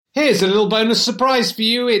Here's a little bonus surprise for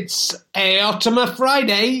you. It's AIOTM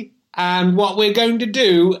Friday, and what we're going to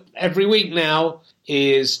do every week now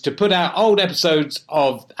is to put out old episodes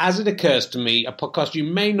of As It Occurs to Me, a podcast you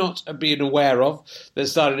may not have been aware of, that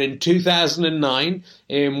started in 2009,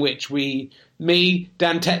 in which me,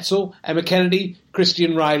 Dan Tetzel, Emma Kennedy,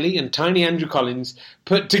 Christian Riley, and Tiny Andrew Collins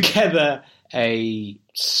put together a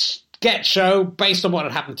sketch show based on what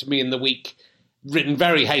had happened to me in the week, written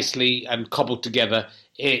very hastily and cobbled together.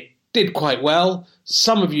 It did quite well.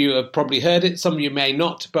 Some of you have probably heard it, some of you may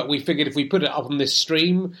not, but we figured if we put it up on this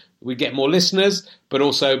stream, we'd get more listeners, but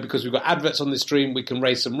also because we've got adverts on this stream, we can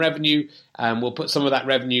raise some revenue, and we'll put some of that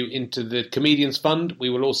revenue into the Comedians Fund.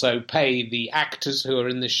 We will also pay the actors who are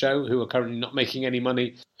in this show, who are currently not making any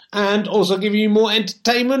money, and also give you more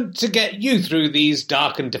entertainment to get you through these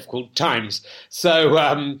dark and difficult times. So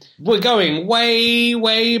we're going way,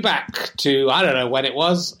 way back to, I don't know when it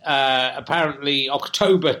was, apparently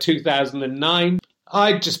October 2009.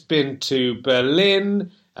 I'd just been to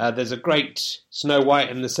Berlin. There's a great Snow White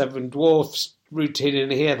and the Seven Dwarfs routine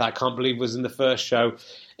in here that I can't believe was in the first show.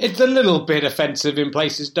 It's a little bit offensive in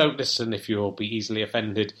places. Don't listen if you'll be easily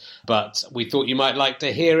offended. But we thought you might like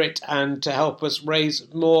to hear it and to help us raise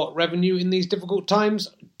more revenue in these difficult times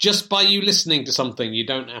just by you listening to something. You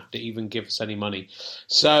don't have to even give us any money.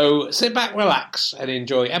 So sit back, relax, and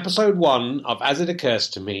enjoy episode 1 of As It Occurs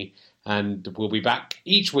to Me. And we'll be back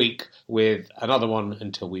each week with another one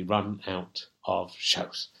until we run out of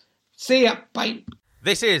shows. See ya. Bye.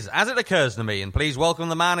 This is As It Occurs to Me, and please welcome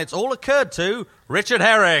the man it's all occurred to, Richard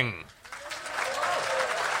Herring.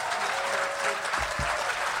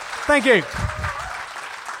 Thank you.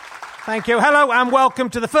 Thank you. Hello and welcome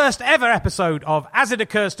to the first ever episode of As It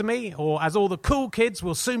Occurs to Me, or as all the cool kids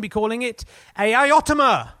will soon be calling it,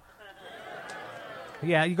 AIOTM.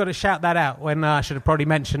 Yeah, you got to shout that out when I should have probably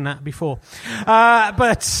mentioned that before.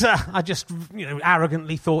 But I just,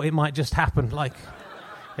 arrogantly thought it might just happen, like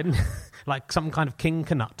some kind of king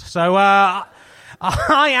canut. So I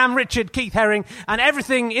am Richard Keith Herring, and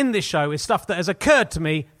everything in this show is stuff that has occurred to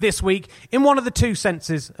me this week in one of the two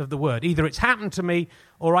senses of the word. Either it's happened to me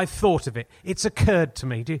or I've thought of it. It's occurred to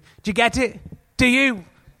me. Do you get it? Do you?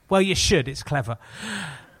 Well, you should. It's clever.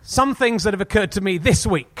 Some things that have occurred to me this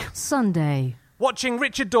week. Sunday. Watching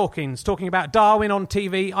Richard Dawkins talking about Darwin on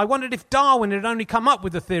TV, I wondered if Darwin had only come up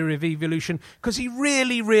with the theory of evolution because he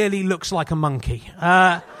really, really looks like a monkey.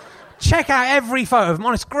 Check out every photo of him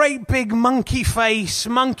on his great big monkey face,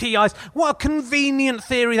 monkey eyes. What a convenient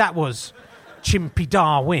theory that was. Chimpy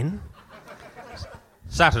Darwin.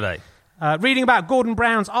 Saturday. Reading about Gordon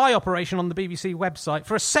Brown's eye operation on the BBC website,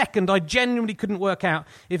 for a second I genuinely couldn't work out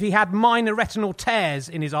if he had minor retinal tears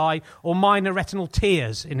in his eye or minor retinal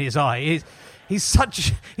tears in his eye.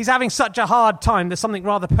 He's having such a hard time. There's something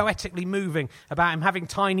rather poetically moving about him having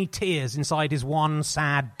tiny tears inside his one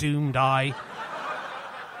sad, doomed eye.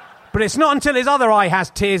 But it's not until his other eye has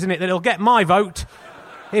tears in it that he'll get my vote.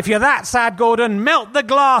 If you're that sad, Gordon, melt the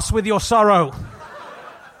glass with your sorrow.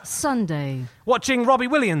 Sunday. Watching Robbie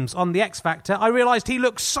Williams on The X Factor, I realised he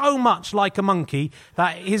looks so much like a monkey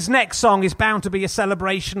that his next song is bound to be a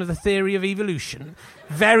celebration of the theory of evolution.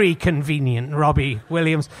 Very convenient, Robbie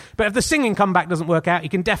Williams. But if the singing comeback doesn't work out, he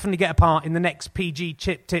can definitely get a part in the next PG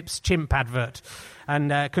Chip Tips chimp advert.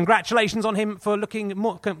 And congratulations on him for looking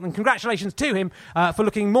more. Congratulations to him for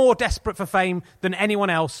looking more desperate for fame than anyone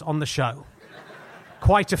else on the show.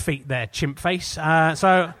 Quite a feat there, chimp face.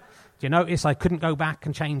 So, do you notice I couldn't go back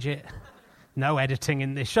and change it? No editing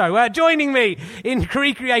in this show. Joining me in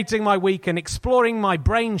recreating my week and exploring my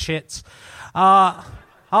brain shits are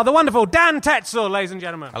the wonderful Dan Tetzel, ladies and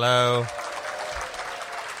gentlemen. Hello.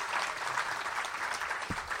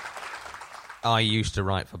 I used to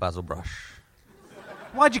write for Basil Brush.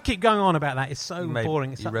 Why'd you keep going on about that? It's so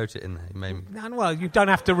boring. You wrote it in there. Well, you don't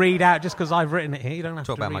have to read out just because I've written it here. You don't have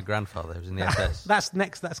Talk to about read. my grandfather who was in the SS. That's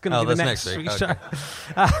next. That's going to be the next week. show.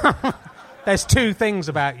 Okay. There's two things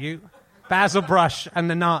about you: Basil Brush and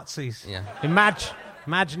the Nazis. Yeah.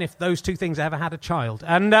 Imagine if those two things ever had a child.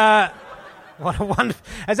 And what a wonderful.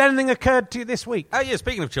 Has anything occurred to you this week? Oh yeah.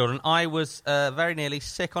 Speaking of children, I was very nearly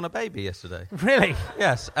sick on a baby yesterday. Really?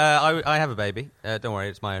 Yes. I have a baby. Don't worry,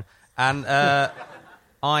 it's my own. And.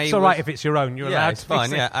 It's all right if it's your own. You're allowed it's to fine,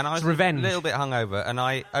 fix it. yeah. And I was revenge. A little bit hungover, and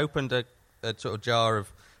I opened a sort of jar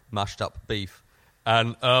of mushed up beef,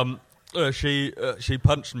 and she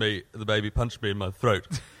punched me. The baby punched me in my throat,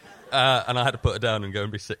 and I had to put her down and go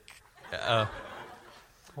and be sick.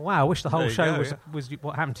 Wow, I wish the whole show was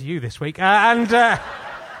what happened to you this week. Will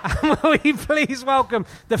you please welcome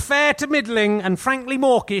the fair to middling and frankly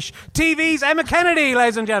mawkish TV's Emma Kennedy,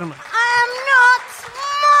 ladies and gentlemen. I am not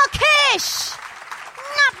mawkish!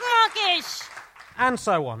 Not Turkish. And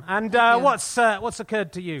so on. And what's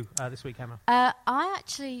occurred to you this week, Emma? I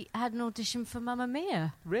actually had an audition for Mamma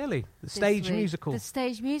Mia. Really? The this stage week. musical? The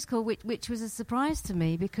stage musical, which was a surprise to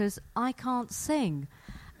me because I can't sing.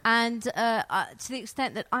 And to the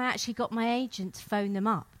extent that I actually got my agent to phone them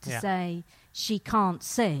up to say she can't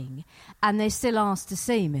sing, and they still asked to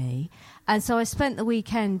see me. And so I spent the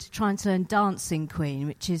weekend trying to learn Dancing Queen,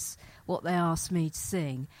 which is what they asked me to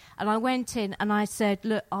sing. And I went in and I said,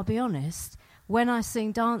 look, I'll be honest, when I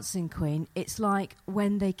sing Dancing Queen, it's like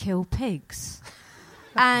when they kill pigs.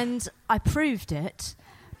 And I proved it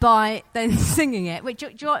by then singing it. Which, do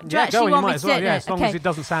you actually want me to sing it? As long as it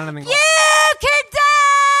doesn't sound anything like... You can dance!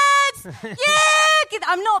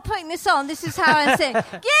 I'm not putting this on. This is how I sing. You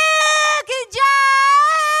can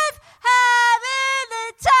jive, having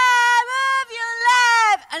the time of your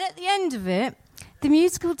life. And at the end of it, the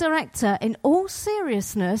musical director, in all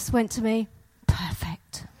seriousness, went to me,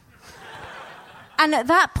 perfect. And at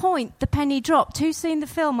that point, the penny dropped. Who's seen the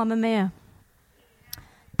film, Mamma Mia?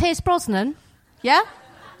 Pierce Brosnan, yeah?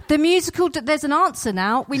 The musical... there's an answer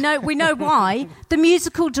now. We know why. The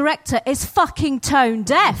musical director is fucking tone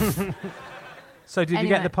deaf. So did you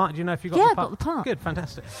get the part? Do you know if you got the part? Yeah, I got the part. Good,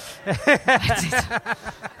 fantastic.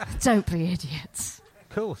 Don't be idiots.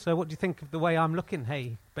 Cool. So what do you think of the way I'm looking,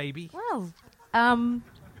 hey, baby? Well,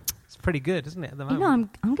 it's pretty good, isn't it, at the moment? you know,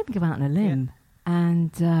 I'm going to go out on a limb,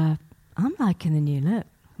 and I'm liking the new look,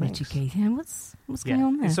 Richie Keith. You know, what's going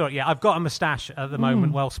on there? It's all right, I've got a moustache at the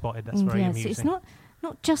moment, well spotted. That's very amusing. It's not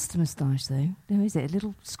just a moustache, though. No, is it? A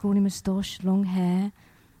little scrawny moustache, long hair.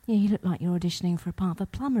 Yeah, you look like you're auditioning for a part of a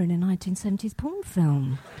plumber in a 1970s porn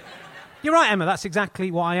film. You're right, Emma. That's exactly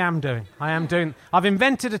what I am doing. I've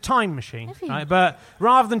invented a time machine, right? But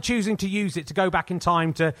rather than choosing to use it to go back in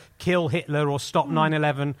time to kill Hitler or stop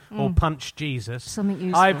 9/11 or punch Jesus, something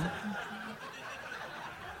useful.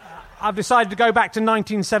 I've decided to go back to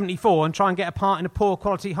 1974 and try and get a part in a poor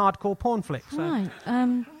quality hardcore porn flick. So.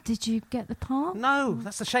 Right. Did you get the part? No,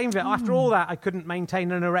 that's the shame of it. After all that, I couldn't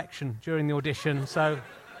maintain an erection during the audition, so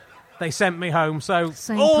they sent me home. So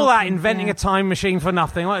that inventing a time machine for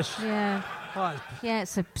nothing. Yeah,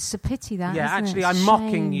 it's a pity that. Yeah, isn't actually, it? I'm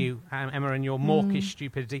mocking you, Emma, and your mawkish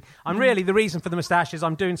stupidity. I'm really, the reason for the moustache is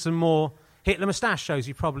I'm doing some more Hitler moustache shows.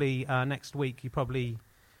 You probably, next week, you probably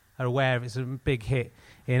are aware of. It's a big hit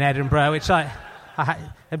in Edinburgh, which I'm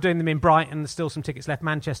doing them in Brighton. There's still some tickets left.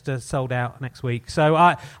 Manchester sold out next week. So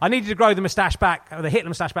I needed to grow the moustache back, or the Hitler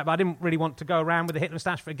moustache back, but I didn't really want to go around with the Hitler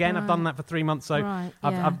moustache again. Right. I've done that for 3 months, so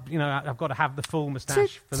I've got to have the full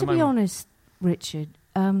moustache for the moment. To be honest, Richard,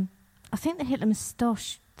 I think the Hitler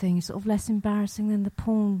moustache thing is sort of less embarrassing than the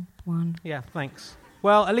porn one. Yeah, thanks.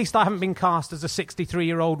 Well, at least I haven't been cast as a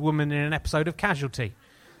 63-year-old woman in an episode of Casualty.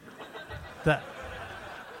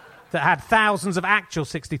 That had thousands of actual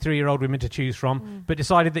 63-year-old women to choose from, but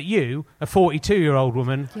decided that you, a 42-year-old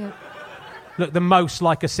woman, look the most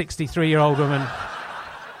like a 63-year-old woman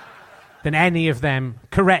than any of them,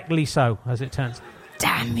 correctly so, as it turns out.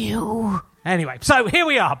 Damn you. Anyway, so here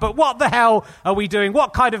we are, but what the hell are we doing?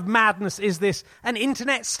 What kind of madness is this? An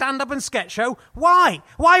internet stand-up and sketch show? Why?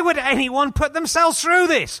 Why would anyone put themselves through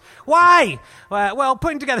this? Why? Well,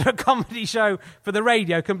 putting together a comedy show for the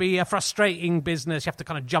radio can be a frustrating business. You have to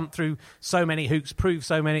kind of jump through so many hoops, prove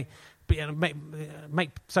so many,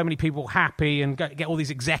 make so many people happy and get all these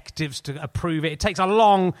executives to approve it. It takes a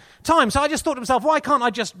long time. So I just thought to myself, why can't I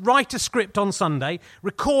just write a script on Sunday,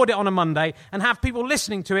 record it on a Monday, and have people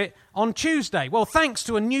listening to it on Tuesday? Well, thanks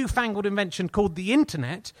to a newfangled invention called the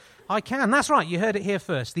internet, I can. That's right, you heard it here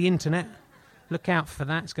first, the internet. Look out for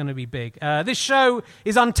that, it's going to be big. This show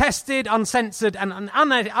is untested, uncensored, and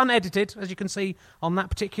unedited, as you can see on that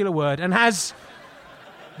particular word, and has...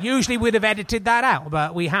 Usually we'd have edited that out,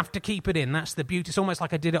 but we have to keep it in. That's the beauty. It's almost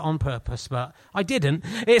like I did it on purpose, but I didn't.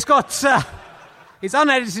 It's got... it's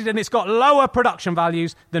unedited and it's got lower production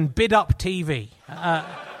values than bid-up TV.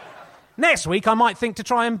 Next week, I might think to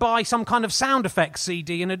try and buy some kind of sound effects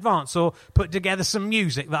CD in advance or put together some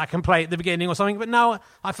music that I can play at the beginning or something. But no,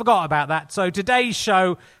 I forgot about that. So today's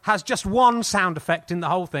show has just one sound effect in the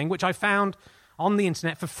whole thing, which I found on the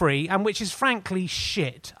internet for free and which is frankly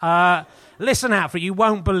shit. Listen out for it. You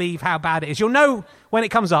won't believe how bad it is. You'll know when it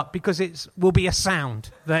comes up because it will be a sound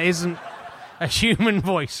that isn't a human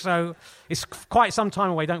voice. So it's quite some time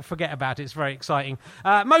away. Don't forget about it. It's very exciting.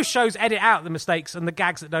 Most shows edit out the mistakes and the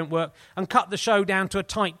gags that don't work and cut the show down to a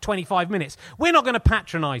tight 25 minutes. We're not going to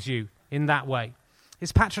patronise you in that way.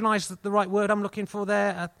 Is patronise the right word I'm looking for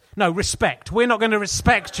there? No, respect. We're not going to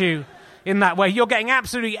respect you in that way. You're getting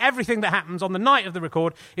absolutely everything that happens on the night of the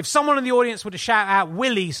record. If someone in the audience were to shout out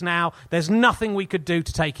Willies now, there's nothing we could do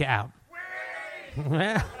to take it out.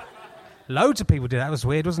 Loads of people did that. It was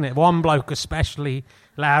weird, wasn't it? One bloke especially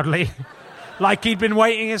loudly, like he'd been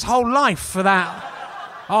waiting his whole life for that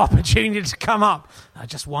opportunity to come up.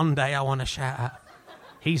 Just one day I want to shout out.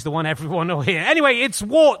 He's the one everyone will hear. Anyway, it's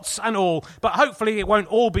warts and all, but hopefully it won't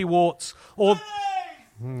all be warts. Or,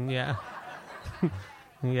 yeah.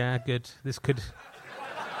 Yeah, good. This could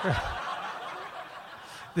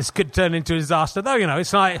turn into a disaster. Though,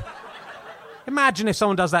 it's like, imagine if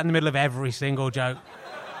someone does that in the middle of every single joke.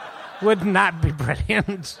 Wouldn't that be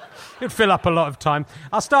brilliant? It'd fill up a lot of time.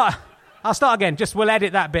 I'll start again. We'll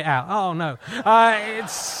edit that bit out. Oh, no.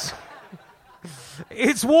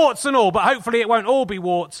 It's warts and all, but hopefully it won't all be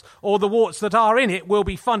warts, or the warts that are in it will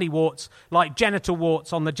be funny warts, like genital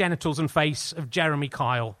warts on the genitals and face of Jeremy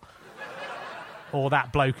Kyle. Or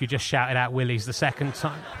that bloke who just shouted out Willies the second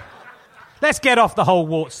time. Let's get off the whole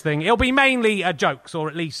warts thing. It'll be mainly jokes, or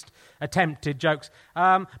at least attempted jokes.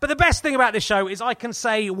 But the best thing about this show is I can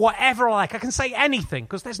say whatever I like. I can say anything,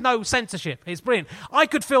 because there's no censorship. It's brilliant. I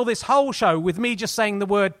could fill this whole show with me just saying the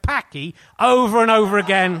word packy over and over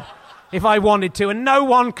again if I wanted to, and no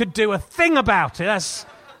one could do a thing about it.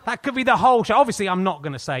 That could be the whole show. Obviously, I'm not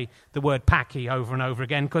going to say the word packy over and over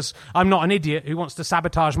again, because I'm not an idiot who wants to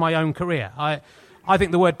sabotage my own career. I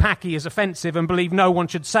think the word packy is offensive and believe no one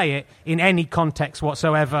should say it in any context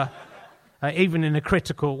whatsoever, even in a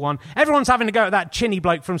critical one. Everyone's having to go at that chinny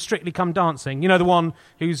bloke from Strictly Come Dancing, the one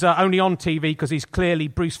who's only on TV because he's clearly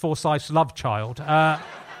Bruce Forsyth's love child.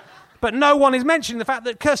 But no one is mentioning the fact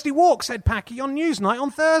that Kirsty Walk said packy on Newsnight on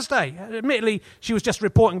Thursday. Admittedly, she was just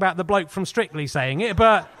reporting about the bloke from Strictly saying it,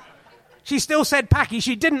 but she still said packy.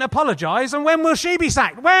 She didn't apologise, and when will she be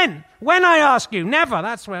sacked? When? When, I ask you? Never,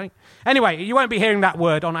 that's right. Anyway, you won't be hearing that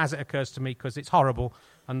word on As It Occurs to Me, because it's horrible,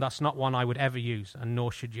 and that's not one I would ever use, and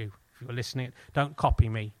nor should you. If you're listening, don't copy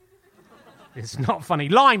me. It's not funny.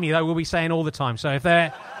 Limey, though, we'll be saying all the time, so if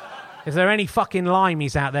there are any fucking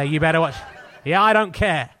limeys out there, you better watch. Yeah, I don't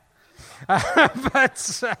care.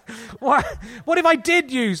 But what if I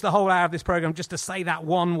did use the whole hour of this programme just to say that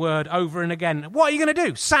one word over and again? What are you going to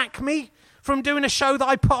do? Sack me from doing a show that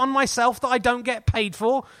I put on myself that I don't get paid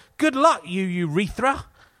for? Good luck, you urethra.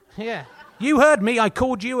 Yeah. You heard me. I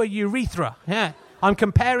called you a urethra. Yeah. I'm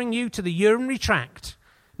comparing you to the urinary tract.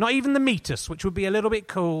 Not even the meatus, which would be a little bit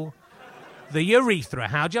cool. The urethra.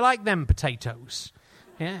 How'd you like them potatoes?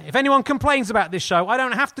 Yeah. If anyone complains about this show, I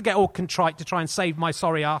don't have to get all contrite to try and save my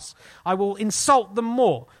sorry ass. I will insult them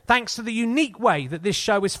more, thanks to the unique way that this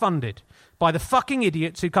show is funded by the fucking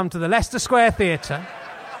idiots who come to the Leicester Square Theatre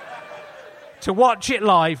to watch it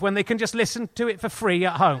live when they can just listen to it for free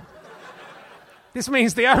at home. This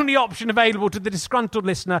means the only option available to the disgruntled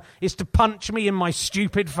listener is to punch me in my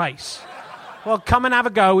stupid face. Well, come and have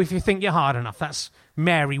a go if you think you're hard enough. That's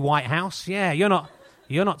Mary Whitehouse. Yeah, you're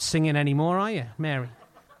not singing anymore, are you, Mary?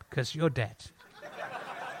 Because you're dead.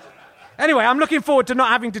 Anyway, I'm looking forward to not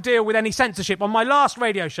having to deal with any censorship. On my last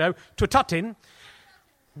radio show, Twatuttin,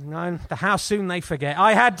 the how soon they forget,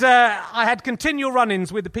 I had continual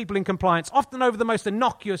run-ins with the people in compliance, often over the most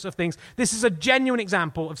innocuous of things. This is a genuine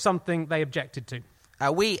example of something they objected to.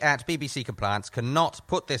 We at BBC Compliance cannot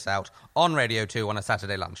put this out on Radio 2 on a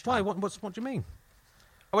Saturday lunchtime. Why? What do you mean?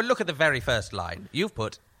 Well, look at the very first line. You've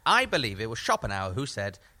put, I believe it was Schopenhauer who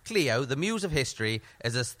said, Cleo, the muse of history,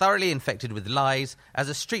 is as thoroughly infected with lies as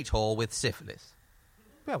a street whore with syphilis.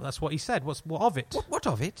 Well, that's what he said. What of it? What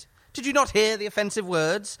of it? Did you not hear the offensive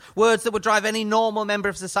words? Words that would drive any normal member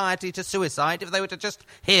of society to suicide if they were to just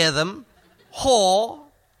hear them? Whore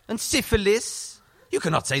and syphilis. You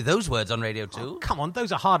cannot say those words on Radio 2. Oh, come on,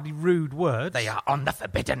 those are hardly rude words. They are on the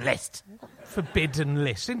forbidden list. Forbidden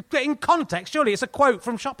list? In context, surely it's a quote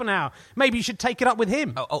from Schopenhauer. Maybe you should take it up with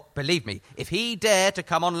him. Oh, believe me, if he dared to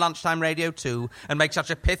come on Lunchtime Radio 2 and make such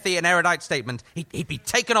a pithy and erudite statement, he'd be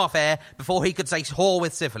taken off air before he could say whore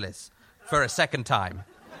with syphilis for a second time.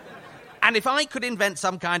 And if I could invent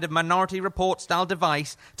some kind of Minority Report-style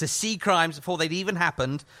device to see crimes before they'd even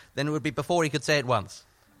happened, then it would be before he could say it once.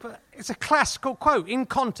 But it's a classical quote in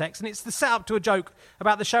context, and it's the setup to a joke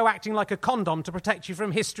about the show acting like a condom to protect you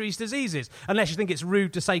from history's diseases, unless you think it's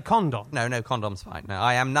rude to say condom. No, condom's fine. No,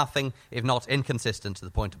 I am nothing if not inconsistent to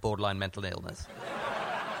the point of borderline mental illness.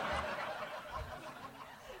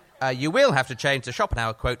 You will have to change the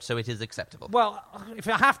Schopenhauer quote so it is acceptable. Well, if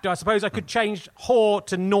I have to, I suppose I could change whore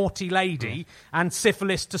to naughty lady and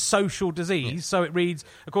syphilis to social disease. So it reads,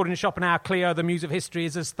 according to Schopenhauer, Cleo, the muse of history,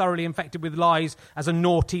 is as thoroughly infected with lies as a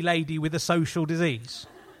naughty lady with a social disease.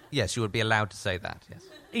 Yes, you would be allowed to say that, yes.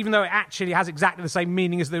 Even though it actually has exactly the same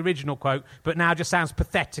meaning as the original quote, but now just sounds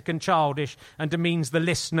pathetic and childish and demeans the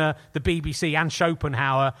listener, the BBC and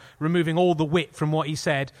Schopenhauer, removing all the wit from what he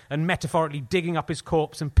said and metaphorically digging up his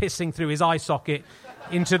corpse and pissing through his eye socket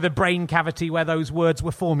into the brain cavity where those words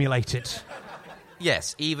were formulated.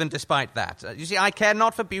 Yes, even despite that. You see, I care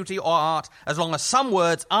not for beauty or art as long as some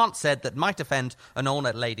words aren't said that might offend an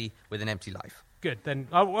old lady with an empty life. Good, then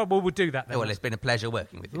we'll do that then. Oh, well, it's been a pleasure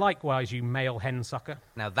working with you. Likewise, you male hen sucker.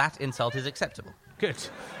 Now, that insult is acceptable. Good.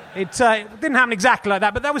 It didn't happen exactly like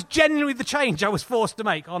that, but that was genuinely the change I was forced to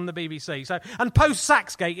make on the BBC. So, and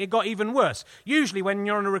post-Saxgate, it got even worse. Usually when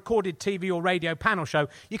you're on a recorded TV or radio panel show,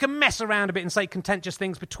 you can mess around a bit and say contentious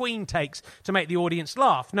things between takes to make the audience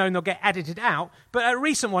laugh, knowing they'll get edited out. But a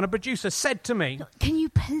recent one, a producer said to me... Can you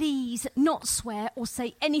please not swear or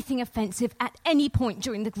say anything offensive at any point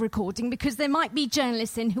during the recording, because there might be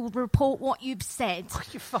journalists in who will report what you've said. Are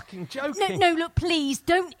you fucking joking? No, look, please,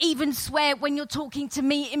 don't even swear when you're talking to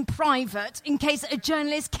me in private, in case a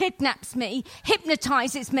journalist kidnaps me,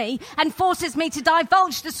 hypnotises me, and forces me to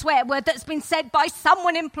divulge the swear word that's been said by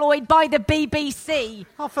someone employed by the BBC.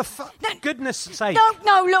 Oh, for goodness sake.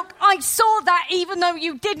 No, look, I saw that even though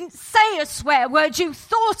you didn't say a swear word, you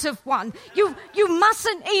thought of one. You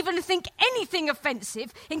mustn't even think anything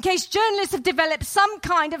offensive in case journalists have developed some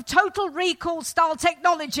kind of total recall style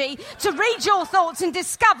technology to read your thoughts and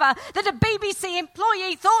discover that a BBC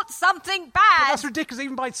employee thought something bad. But that's ridiculous.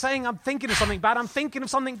 Even by saying I'm thinking of something bad, I'm thinking of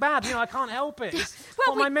something bad. You know, I can't help it.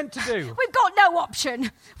 What am I meant to do? We've got no option.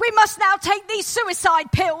 We must now take these suicide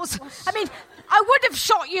pills. I mean, I would have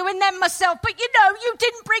shot you and then myself, but you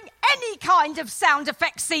didn't bring any kind of sound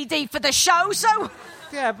effects CD for the show, so...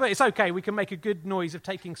 Yeah, but it's okay. We can make a good noise of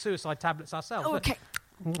taking suicide tablets ourselves. Okay.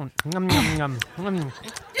 Oh,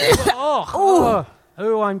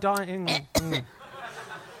 I'm dying.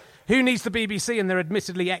 Who needs the BBC and their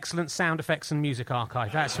admittedly excellent sound effects and music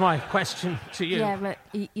archive? That's my question to you. Yeah, but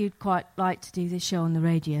you'd quite like to do this show on the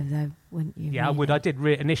radio, though, wouldn't you? Yeah, really? I would. I did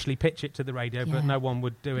initially pitch it to the radio, but no one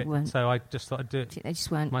would do it, so I just thought I'd do it they just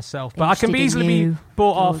weren't myself. But I can easily be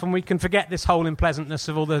bought off, and we can forget this whole unpleasantness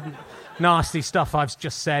of all the nasty stuff I've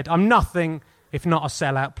just said. I'm nothing if not a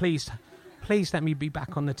sellout. Please let me be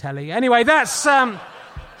back on the telly. Anyway, that's... do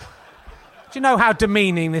you know how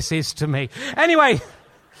demeaning this is to me? Anyway...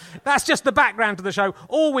 That's just the background to the show.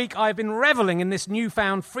 All week I've been revelling in this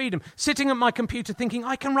newfound freedom, sitting at my computer thinking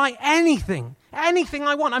I can write anything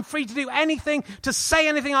I want. I'm free to do anything, to say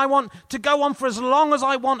anything I want, to go on for as long as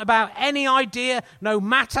I want about any idea, no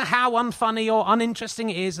matter how unfunny or uninteresting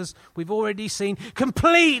it is, as we've already seen.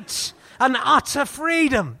 Complete and utter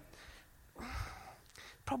freedom.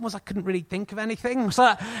 Problem was I couldn't really think of anything.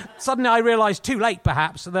 So suddenly I realised, too late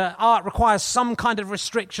perhaps, that art requires some kind of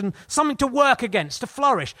restriction, something to work against, to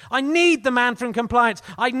flourish. I need the man from compliance.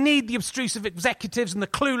 I need the obtrusive executives and the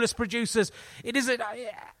clueless producers. It is,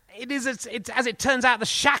 as it turns out, the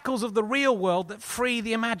shackles of the real world that free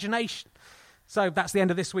the imagination. So that's the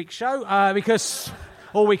end of this week's show, because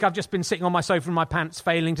all week I've just been sitting on my sofa in my pants,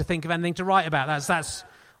 failing to think of anything to write about. That's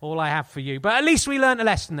all I have for you. But at least we learnt a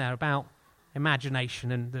lesson there about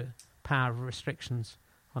imagination and the power of restrictions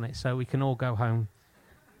on it, so we can all go home.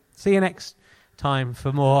 See you next time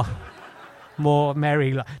for more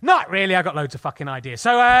merry. Not really. I got loads of fucking ideas.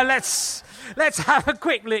 So let's have a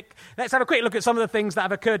quick look. Let's have a quick look at some of the things that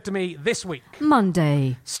have occurred to me this week.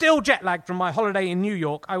 Monday. Still jet lagged from my holiday in New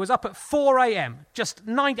York. I was up at 4 a.m.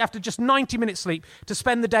 after just 90 minutes sleep to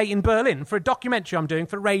spend the day in Berlin for a documentary I'm doing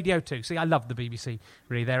for Radio 2. See, I love the BBC.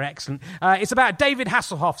 Really, they're excellent. It's about David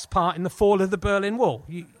Hasselhoff's part in the fall of the Berlin Wall.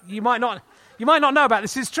 You might not know about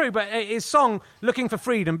this, it's true, but his song, Looking for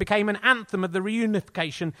Freedom, became an anthem of the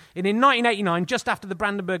reunification. And in 1989, just after the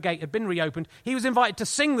Brandenburg Gate had been reopened, he was invited to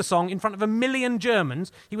sing the song in front of 1 million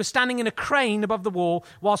Germans. He was standing in a crane above the wall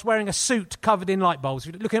whilst wearing a suit covered in light bulbs.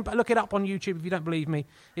 Look it up on YouTube if you don't believe me.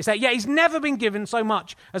 It's that, he's never been given so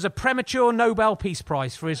much as a premature Nobel Peace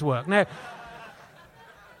Prize for his work. Now...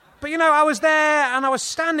 But, I was there and I was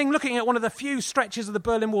standing looking at one of the few stretches of the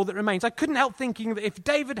Berlin Wall that remains. I couldn't help thinking that if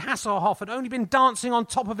David Hasselhoff had only been dancing on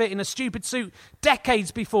top of it in a stupid suit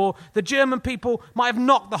decades before, the German people might have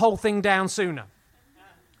knocked the whole thing down sooner.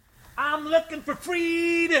 I'm looking for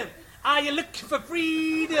freedom. Are you looking for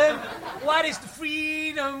freedom? What is the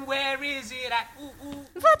freedom? Where is it at? Ooh, ooh.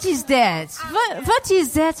 What is that? What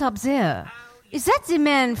is that up there? Is that the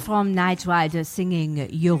man from Night Rider singing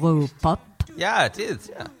Europop? Yeah, it is,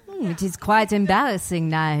 yeah. It is quite embarrassing,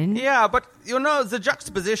 Nine. Yeah, but, the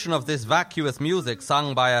juxtaposition of this vacuous music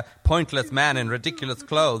sung by a pointless man in ridiculous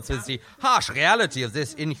clothes with the harsh reality of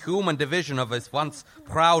this inhuman division of his once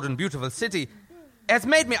proud and beautiful city, has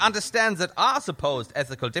made me understand that our supposed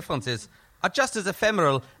ethical differences are just as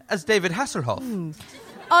ephemeral as David Hasselhoff.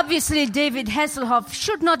 Obviously, David Hasselhoff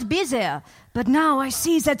should not be there, but now I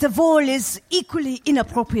see that the wall is equally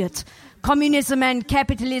inappropriate. Communism and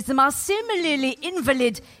capitalism are similarly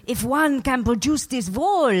invalid if one can produce this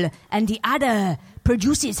wall and the other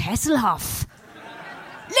produces Hasselhoff.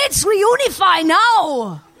 Let's reunify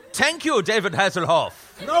now! Thank you, David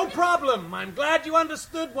Hasselhoff. No problem. I'm glad you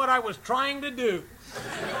understood what I was trying to do.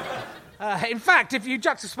 In fact, if you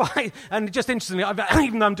juxtapose, and just interestingly,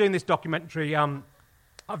 even though I'm doing this documentary,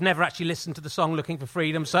 I've never actually listened to the song Looking for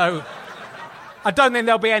Freedom, so I don't think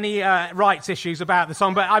there'll be any rights issues about the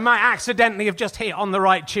song, but I might accidentally have just hit on the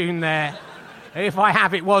right tune there. If I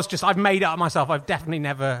have, it was just, I've made it up myself. I've definitely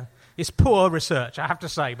never... It's poor research, I have to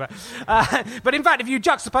say. But in fact, if you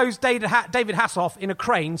juxtapose David Hasselhoff in a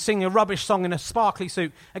crane singing a rubbish song in a sparkly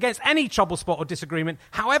suit against any trouble spot or disagreement,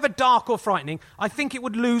 however dark or frightening, I think it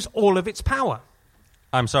would lose all of its power.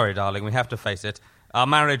 I'm sorry, darling, we have to face it. Our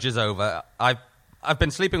marriage is over. I've been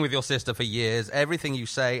sleeping with your sister for years. Everything you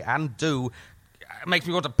say and do makes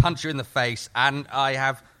me want to punch you in the face, and I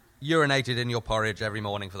have urinated in your porridge every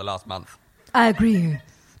morning for the last month. I agree.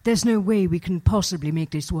 There's no way we can possibly make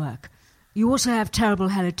this work. You also have terrible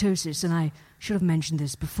halitosis, and I should have mentioned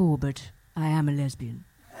this before, but I am a lesbian.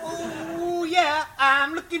 Oh, yeah,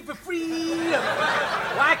 I'm looking for freedom.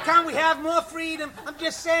 Why can't we have more freedom? I'm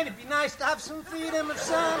just saying it'd be nice to have some freedom of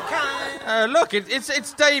some kind. Look,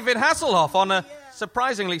 it's David Hasselhoff on a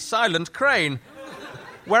surprisingly silent crane,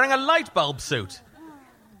 wearing a light bulb suit.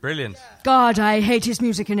 Brilliant. God, I hate his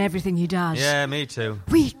music and everything he does. Yeah, me too.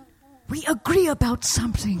 We agree about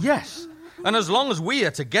something. Yes. And as long as we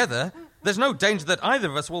are together, there's no danger that either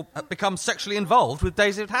of us will become sexually involved with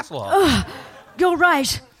David Hasselhoff. You're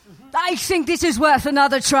right. I think this is worth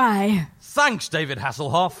another try. Thanks, David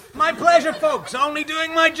Hasselhoff. My pleasure, folks. Only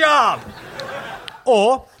doing my job.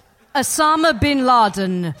 Or... Osama bin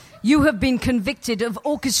Laden, you have been convicted of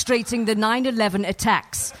orchestrating the 9/11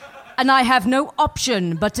 attacks, and I have no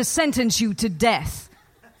option but to sentence you to death.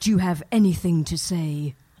 Do you have anything to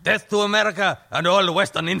say? Death to America and all the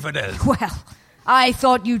Western infidels. Well, I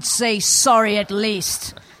thought you'd say sorry at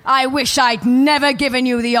least. I wish I'd never given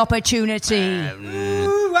you the opportunity.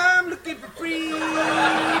 Ooh, I'm looking for freedom.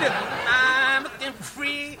 I'm looking for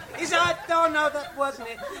free. No, that wasn't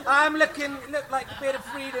it. It looked like a bit of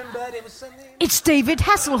freedom, but it was something... It's David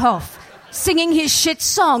Hasselhoff, singing his shit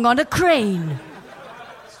song on a crane.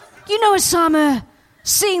 You know, Osama...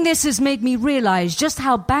 Seeing this has made me realize just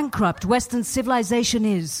how bankrupt Western civilization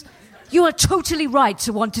is. You are totally right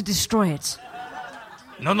to want to destroy it.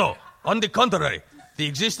 No. On the contrary, the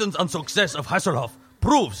existence and success of Hasselhoff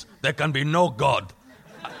proves there can be no God.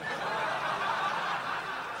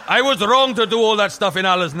 I was wrong to do all that stuff in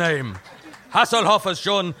Allah's name. Hasselhoff has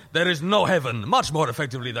shown there is no heaven much more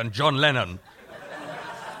effectively than John Lennon.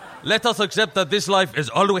 Let us accept that this life is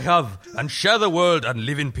all we have and share the world and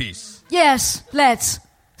live in peace. Yes, let's.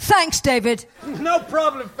 Thanks, David. No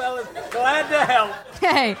problem, fellas. Glad to help.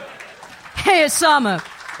 Hey, Osama.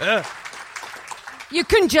 You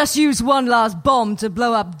couldn't just use one last bomb to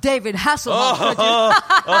blow up David Hasselhoff, could you?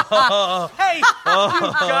 Hey, you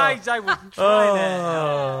guys, I wouldn't try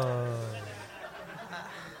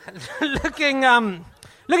that.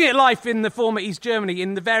 Looking at life in the former East Germany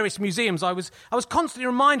in the various museums, I was constantly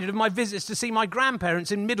reminded of my visits to see my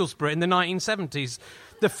grandparents in Middlesbrough in the 1970s.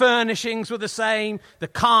 The furnishings were the same, the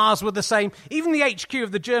cars were the same. Even the HQ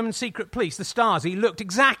of the German secret police, the Stasi, looked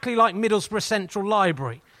exactly like Middlesbrough Central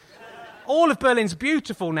Library. All of Berlin's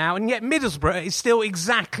beautiful now, and yet Middlesbrough is still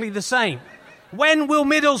exactly the same. When will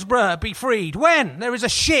Middlesbrough be freed? When? There is a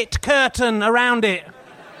shit curtain around it.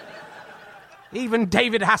 Even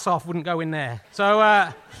David Hasselhoff wouldn't go in there. So,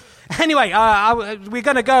 anyway, we're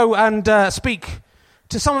going to go and speak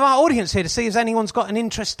to some of our audience here to see if anyone's got an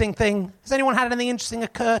interesting thing. Has anyone had anything interesting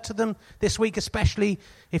occur to them this week, especially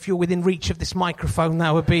if you're within reach of this microphone?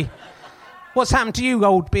 That would be... What's happened to you,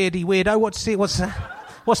 old beardy weirdo?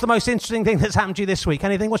 What's the most interesting thing that's happened to you this week?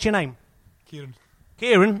 Anything? What's your name? Kieran.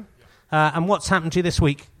 Kieran? And what's happened to you this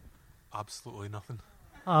week? Absolutely nothing.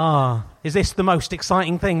 Is this the most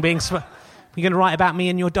exciting thing being... You're going to write about me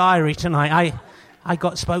in your diary tonight. I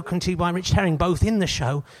got spoken to by Rich Herring, both in the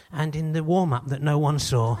show and in the warm-up that no one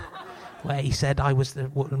saw, where he said I was the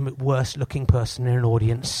worst-looking person in an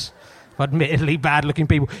audience. Admittedly, bad-looking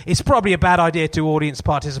people. It's probably a bad idea to audience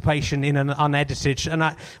participation in an unedited...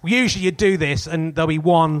 And usually you do this, and there'll be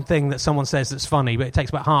one thing that someone says that's funny, but it takes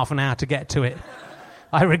about half an hour to get to it.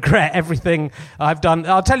 I regret everything I've done.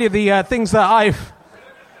 I'll tell you the things that I've...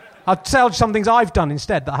 I'll tell you some things I've done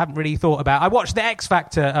instead that I haven't really thought about. I watched The X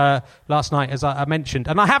Factor last night, as I mentioned,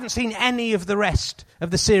 and I haven't seen any of the rest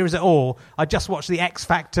of the series at all. I just watched the X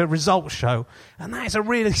Factor results show, and that is a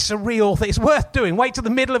really surreal thing. It's worth doing. Wait till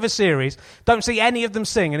the middle of a series, don't see any of them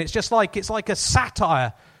sing, and it's like a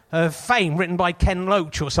satire of Fame written by Ken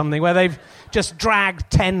Loach or something, where they've just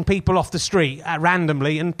dragged 10 people off the street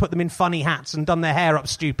randomly and put them in funny hats and done their hair up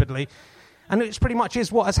stupidly. And it pretty much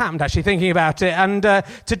is what has happened, actually, thinking about it. And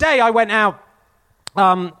today I went out.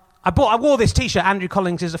 I wore this T-shirt, Andrew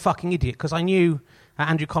Collins is a fucking idiot, because I knew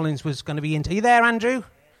Andrew Collins was going to be into... Are you there, Andrew?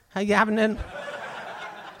 Are you having an...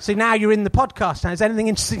 So now you're in the podcast. Now, has anything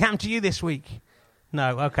interesting happened to you this week?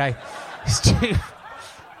 No, okay. It's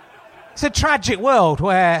a tragic world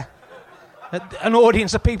where an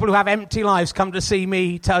audience of people who have empty lives come to see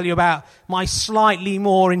me tell you about my slightly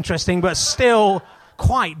more interesting but still...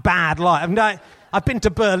 quite bad life. I mean, I've been to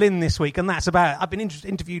Berlin this week, and that's about... I've been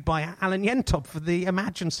interviewed by Alan Yentop for the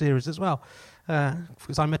Imagine series as well,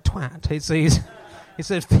 because I'm a twat. It's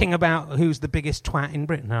a thing about who's the biggest twat in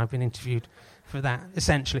Britain. I've been interviewed for that,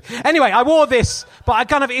 essentially. Anyway, I wore this, but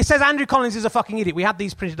it says Andrew Collins is a fucking idiot. We had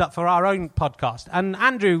these printed up for our own podcast, and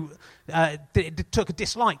Andrew took a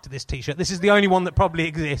dislike to this T-shirt. This is the only one that probably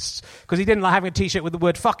exists, because he didn't like having a T-shirt with the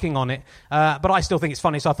word fucking on it, but I still think it's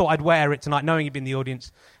funny, so I thought I'd wear it tonight, knowing he'd be in the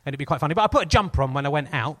audience, and it'd be quite funny. But I put a jumper on when I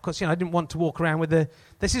went out, because I didn't want to walk around with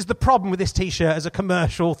this is the problem with this T-shirt as a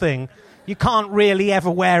commercial thing. You can't really ever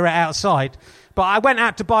wear it outside. But I went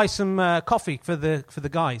out to buy some coffee for the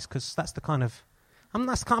guys, because that's the kind of... I'm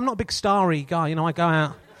not a big starry guy, I go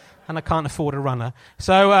out and I can't afford a runner.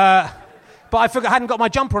 So, but I hadn't got my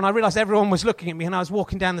jumper on. I realised everyone was looking at me, and I was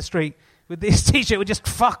walking down the street with this T-shirt with just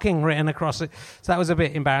fucking written across it. So that was a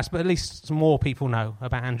bit embarrassed, but at least some more people know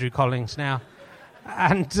about Andrew Collins now.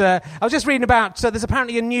 And I was just reading about... there's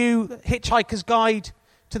apparently a new Hitchhiker's Guide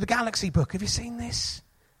to the Galaxy book. Have you seen this?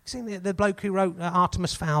 Have you seen the bloke who wrote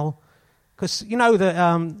Artemis Fowl? Because you know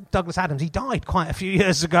that Douglas Adams, he died quite a few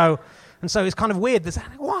years ago. And so it's kind of weird.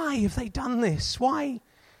 Why have they done this? Why?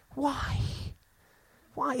 Who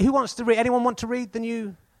wants to read? Anyone want to read the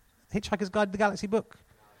new Hitchhiker's Guide to the Galaxy book?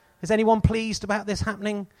 Is anyone pleased about this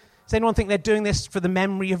happening? Does anyone think they're doing this for the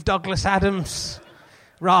memory of Douglas Adams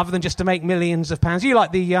rather than just to make millions of pounds? You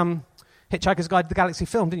like the Hitchhiker's Guide to the Galaxy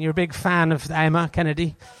film, didn't you? You're a big fan of Emma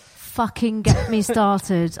Kennedy. Fucking get me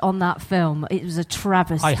started on that film. It was a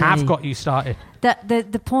travesty. I have got you started.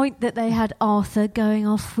 The point that they had Arthur going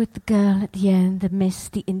off with the girl at the end, they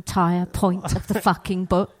missed the entire point of the fucking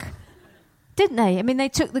book. Didn't they? I mean, they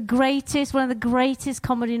took one of the greatest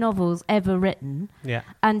comedy novels ever written,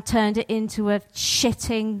 and turned it into a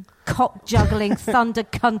shitting, cock-juggling,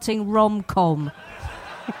 thunder-cunting rom-com.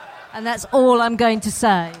 And that's all I'm going to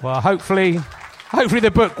say. Well, hopefully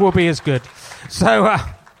the book will be as good. So...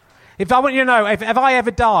 if I want you to know, if I ever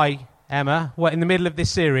die, Emma, in the middle of this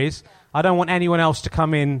series, I don't want anyone else to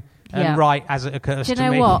come in and write as it occurs to me. Do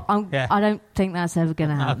you know what? I don't think that's ever going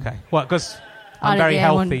to happen. Okay. Well, because I'm very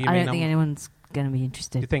healthy. I don't think anyone's going to be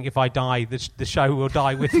interested. You think if I die, the show will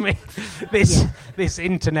die with me? This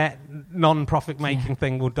internet non-profit making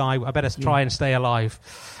thing will die. I better try and stay alive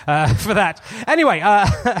for that. Anyway,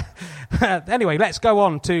 let's go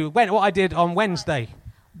on to what I did on Wednesday.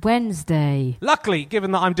 Luckily,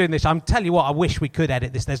 given that I'm doing this, I'm telling you what, I wish we could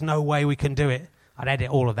edit this. There's no way we can do it. I'd edit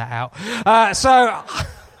all of that out.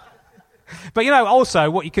 But also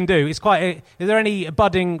what you can do is if there are any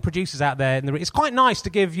budding producers out there, it's quite nice to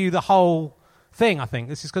give you the whole thing, I think.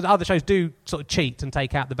 This is because other shows do sort of cheat and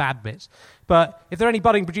take out the bad bits. But if there are any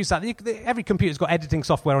budding producers out there, every computer's got editing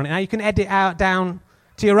software on it now. You can edit out down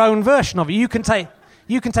to your own version of it. You can take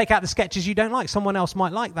out the sketches you don't like. Someone else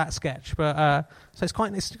might like that sketch, but so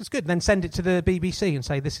it's good. Then send it to the BBC and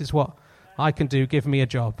say, "This is what I can do. Give me a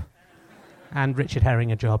job." And Richard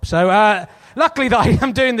Herring a job. So luckily that I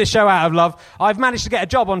am doing this show out of love, I've managed to get a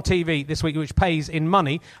job on TV this week, which pays in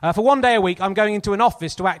money. For one day a week, I'm going into an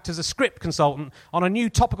office to act as a script consultant on a new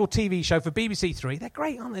topical TV show for BBC Three. They're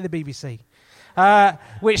great, aren't they? The BBC.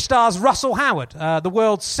 Which stars Russell Howard, the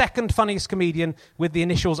world's second funniest comedian with the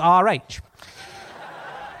initials RH.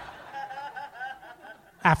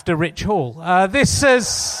 After Rich Hall. This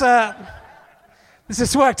has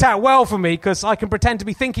worked out well for me because I can pretend to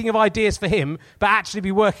be thinking of ideas for him but actually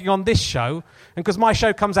be working on this show, and because my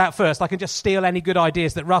show comes out first, I can just steal any good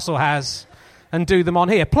ideas that Russell has and do them on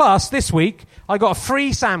here. Plus, this week, I got a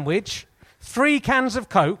free sandwich, 3 cans of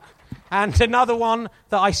Coke, and another one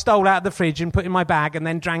that I stole out of the fridge and put in my bag and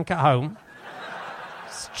then drank at home.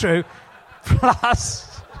 It's true.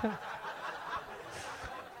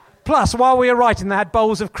 Plus, while we were writing, they had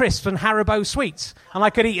bowls of crisps and Haribo sweets, and I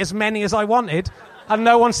could eat as many as I wanted. And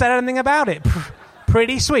no one said anything about it.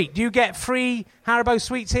 Pretty sweet. Do you get free Haribo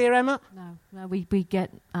sweets here, Emma? No, we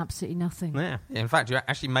get absolutely nothing. Yeah. In fact, you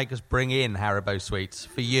actually make us bring in Haribo sweets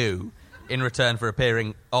for you in return for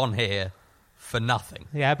appearing on here for nothing.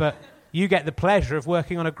 Yeah, but you get the pleasure of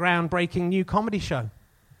working on a groundbreaking new comedy show.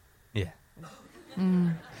 Yeah.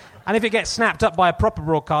 And if it gets snapped up by a proper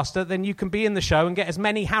broadcaster, then you can be in the show and get as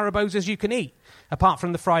many Haribos as you can eat, apart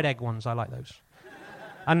from the fried egg ones. I like those.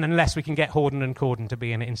 And unless we can get Horden and Corden to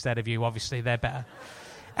be in it instead of you, obviously they're better.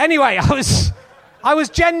 Anyway, I was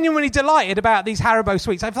genuinely delighted about these Haribo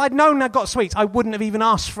sweets. If I'd known I'd got sweets, I wouldn't have even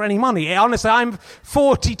asked for any money. Honestly, I'm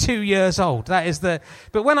 42 years old. But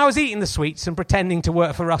when I was eating the sweets and pretending to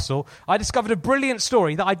work for Russell, I discovered a brilliant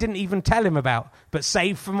story that I didn't even tell him about, but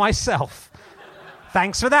saved for myself.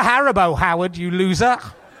 Thanks for the Haribo, Howard, you loser.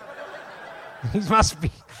 He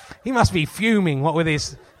must be fuming, what with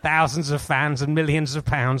his thousands of fans and millions of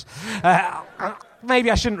pounds. Maybe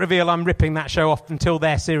I shouldn't reveal I'm ripping that show off until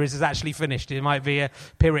their series is actually finished. It might be a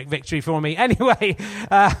Pyrrhic victory for me. Anyway,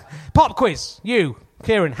 pop quiz. You,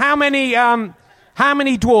 Kieran. How many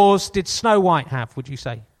dwarves did Snow White have, would you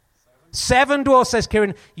say? 7 dwarves, says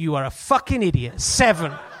Kieran. You are a fucking idiot.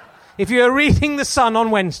 7. If you were reading The Sun on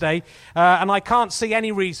Wednesday, and I can't see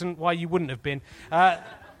any reason why you wouldn't have been,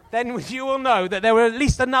 then you will know that there were at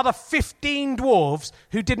least another 15 dwarves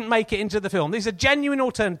who didn't make it into the film. These are genuine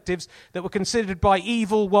alternatives that were considered by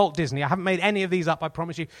evil Walt Disney. I haven't made any of these up, I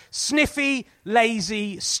promise you. Sniffy,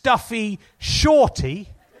 lazy, stuffy, shorty,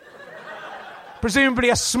 presumably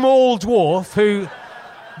a small dwarf who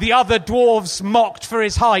the other dwarves mocked for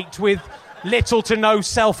his height with little to no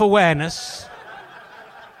self-awareness.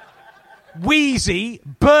 Wheezy,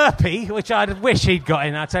 burpy, which I wish he'd got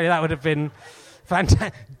in. I tell you, that would have been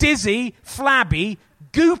fantastic. Dizzy, flabby,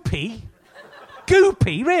 goopy.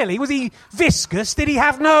 Goopy, really? Was he viscous? Did he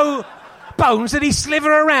have no bones? Did he sliver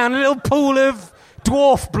around a little pool of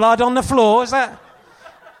dwarf blood on the floor? Is that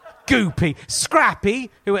goopy? Scrappy,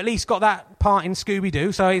 who at least got that part in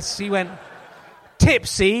Scooby-Doo, so he went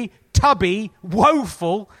tipsy, tubby,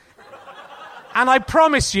 woeful, and I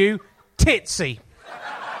promise you, titsy.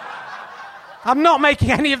 I'm not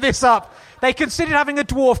making any of this up. They considered having a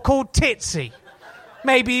dwarf called Titsy.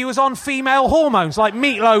 Maybe he was on female hormones, like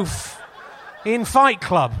Meatloaf in Fight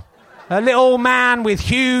Club. A little man with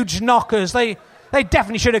huge knockers. They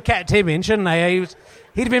definitely should have kept him in, shouldn't they?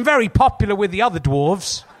 He'd have been very popular with the other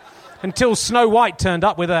dwarves until Snow White turned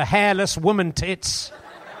up with her hairless woman tits.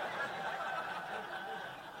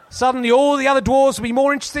 Suddenly all the other dwarves would be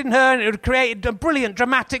more interested in her, and it would have created a brilliant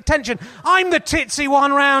dramatic tension. I'm the titsy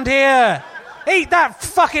one round here. Eat that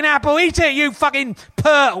fucking apple. Eat it, you fucking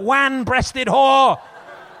pert, wan-breasted whore.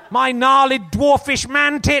 My gnarled, dwarfish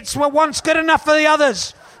man-tits were once good enough for the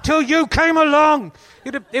others, till you came along.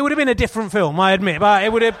 It would have been a different film, I admit, but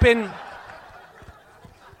it would have been...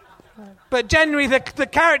 But generally, the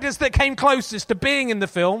characters that came closest to being in the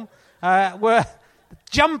film were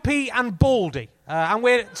Jumpy and Baldy.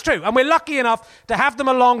 It's true, and we're lucky enough to have them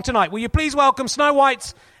along tonight. Will you please welcome Snow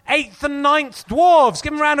White's 8th and 9th dwarves?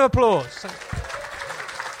 Give them a round of applause.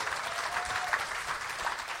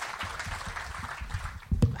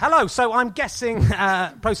 Hello, so I'm guessing,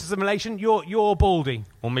 process of elimination, you're Baldy.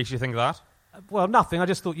 What makes you think that? Well, nothing, I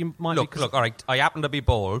just thought you might Look, all right, I happen to be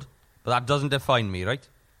bald, but that doesn't define me, right?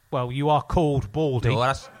 Well, you are called Baldy.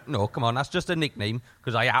 No, come on, that's just a nickname,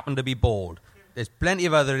 because I happen to be bald. There's plenty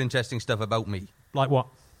of other interesting stuff about me. Like what?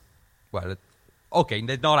 Well, okay,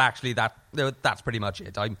 there's not actually that. That's pretty much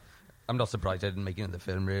it. I'm not surprised I didn't make it in the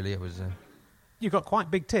film, really. It was... You got quite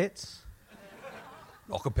big tits.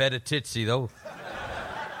 Not compared to Titsy, though.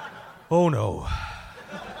 Oh, no.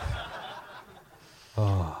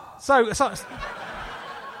 Oh. So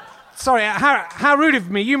sorry, how rude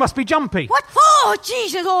of me. You must be Jumpy. What? Oh,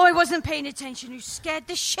 Jesus. Oh, I wasn't paying attention. You scared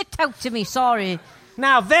the shit out of me. Sorry.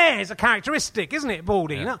 Now, there's a characteristic, isn't it,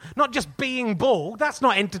 Baldy? Yeah. Not just being bald. That's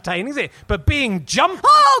not entertaining, is it? But being Jumpy.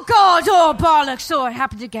 Oh, God. Oh, bollocks. So I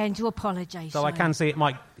happened again to apologise. So I can see it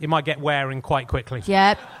might get wearing quite quickly.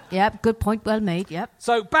 Yep. Good point. Well made, yep.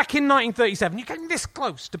 So back in 1937, you came this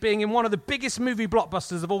close to being in one of the biggest movie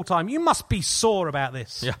blockbusters of all time. You must be sore about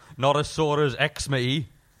this. Yeah, not as sore as X-Me.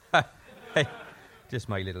 Hey, just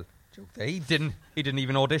my little joke there. He didn't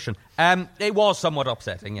even audition. It was somewhat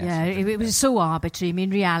upsetting, yes. Yeah, it was so arbitrary. I mean,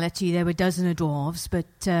 in reality, there were a dozen of dwarves,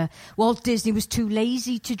 but Walt Disney was too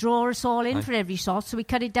lazy to draw us all in for every shot, so we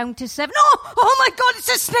cut it down to 7. Oh my God,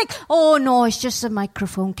 it's a snake! Oh no, it's just a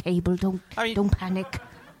microphone cable. Don't panic.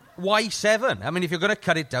 Why 7? I mean, if you're going to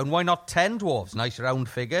cut it down, why not 10 dwarves? Nice round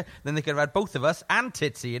figure. Then they could have had both of us and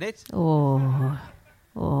Titsy in it. Oh,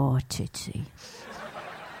 Titsy.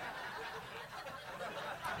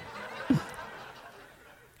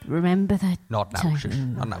 remember that Not now, time. shush.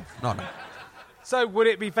 Not now. So would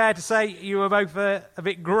it be fair to say you were both a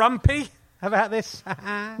bit grumpy about this?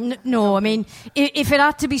 No, I mean, if it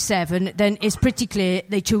had to be 7, then it's pretty clear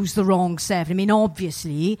they chose the wrong 7. I mean,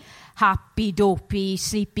 obviously, happy, dopey,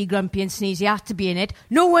 sleepy, grumpy and sneezy had to be in it.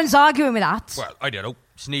 No one's arguing with that. Well, I don't know.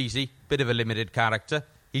 Sneezy, bit of a limited character.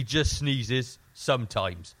 He just sneezes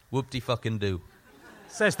sometimes. Whoop-de-fucking-do.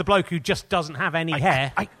 Says the bloke who just doesn't have any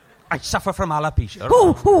hair. I suffer from alopecia.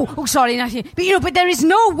 Oh, sorry, nothing. But there is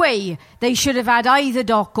no way they should have had either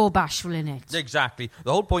Doc or Bashful in it. Exactly.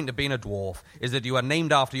 The whole point of being a dwarf is that you are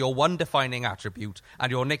named after your one defining attribute, and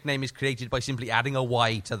your nickname is created by simply adding a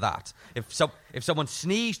Y to that. If someone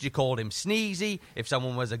sneezed, you called him Sneezy. If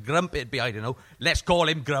someone was a grump, it'd be, I don't know, let's call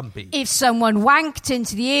him Grumpy. If someone wanked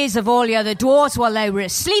into the ears of all the other dwarves while they were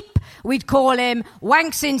asleep, we'd call him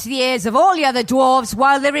Wanks into the ears of all the other dwarves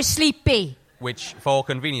while they're sleepy. Which, for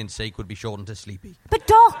convenience sake, would be shortened to Sleepy. But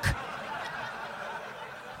Doc,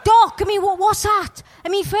 I mean, what's that? I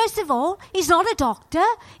mean, first of all, he's not a doctor.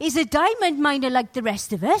 He's a diamond miner like the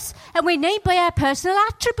rest of us, and we're named by our personal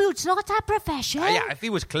attributes, not our profession. Yeah, if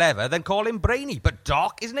he was clever, then call him Brainy. But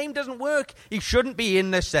Doc, his name doesn't work. He shouldn't be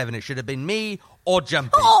in the 7. It should have been me or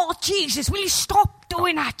Jumpy. Oh, Jesus, will you stop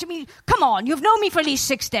doing that? I mean, come on, you've known me for at least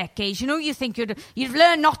 6 decades. You know, you think you've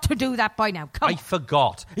learned not to do that by now. Come on. I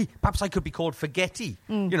forgot. Perhaps I could be called Forgetty.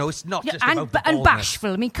 You know, it's not just about the and boldness.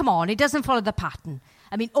 Bashful. I mean, come on, it doesn't follow the pattern.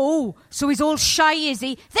 I mean, so he's all shy, is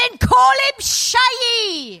he? Then call him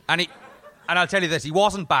Shyy! And I'll tell you this, he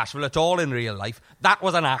wasn't bashful at all in real life. That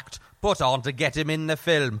was an act put on to get him in the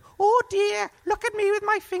film. Oh dear, look at me with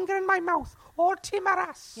my finger in my mouth. All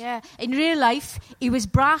timorous. Yeah, in real life, he was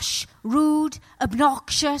brash, rude,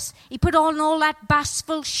 obnoxious. He put on all that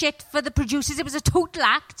bashful shit for the producers. It was a total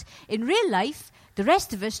act. In real life, the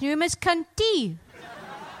rest of us knew him as Cunty.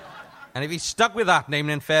 And if he's stuck with that name,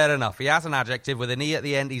 then fair enough. He has an adjective with an E at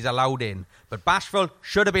the end, he's allowed in. But Bashful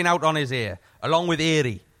should have been out on his ear, along with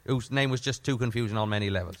Eerie, whose name was just too confusing on many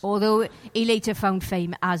levels. Although he later found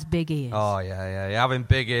fame as Big Ears. Oh, yeah. Having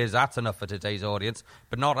big ears, that's enough for today's audience.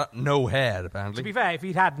 But not no hair, apparently. To be fair, if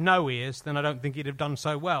he'd had no ears, then I don't think he'd have done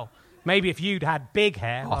so well. Maybe if you'd had big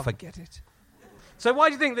hair... Oh, forget it. So why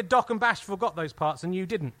do you think that Doc and Bashful got those parts and you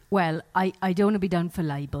didn't? Well, I don't want to be done for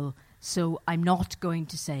libel, so I'm not going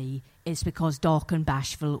to say it's because Doc and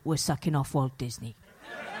Bashful were sucking off Walt Disney.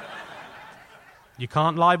 You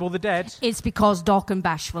can't libel the dead. It's because Doc and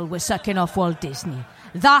Bashful were sucking off Walt Disney.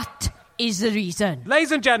 That is the reason.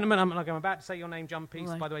 Ladies and gentlemen, I'm about to say your name, Jumpy,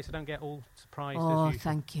 Right. by the way, so don't get all surprised. Oh, as you.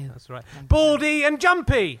 thank you. That's right. Baldy and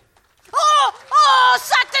Jumpy. Oh,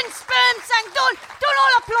 Saturn sperm sang. Don't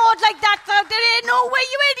all applaud like that. There ain't no way,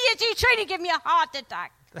 you idiot. You're trying to give me a heart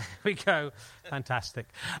attack. There we go. Fantastic.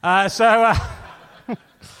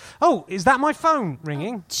 Oh, is that my phone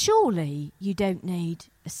ringing? Surely you don't need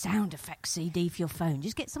a sound effects CD for your phone.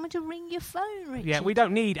 Just get someone to ring your phone, Richard. Yeah, we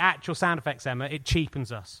don't need actual sound effects, Emma. It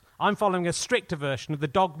cheapens us. I'm following a stricter version of the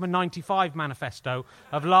Dogma 95 manifesto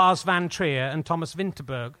of Lars van Trier and Thomas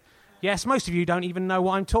Vinterberg. Yes, most of you don't even know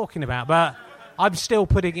what I'm talking about, but I'm still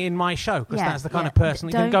putting it in my show because that's the kind of person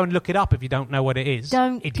you can go and look it up if you don't know what it is.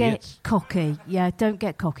 Don't idiots. get cocky. Yeah, don't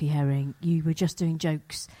get cocky, Herring. You were just doing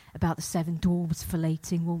jokes about the 7 dwarves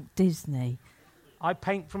filleting Walt Disney. I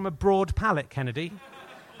paint from a broad palette, Kennedy.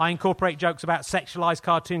 I incorporate jokes about sexualised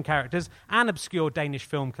cartoon characters and obscure Danish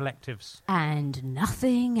film collectives. And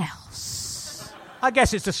nothing else. I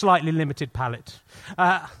guess it's a slightly limited palette.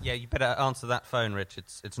 Yeah, you better answer that phone, Rich.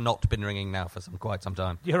 It's not been ringing now for quite some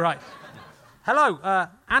time. You're right. Hello,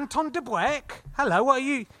 Anton de Boeck. Hello, what are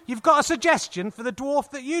you? You've got a suggestion for the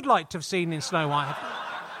dwarf that you'd like to have seen in Snow White.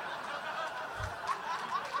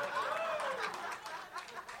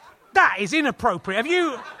 That is inappropriate.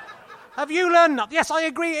 Have you learned nothing? Yes, I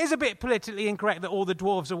agree. It is a bit politically incorrect that all the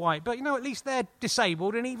dwarves are white, but at least they're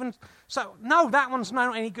disabled, and even so, no, that one's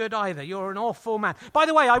not any good either. You're an awful man. By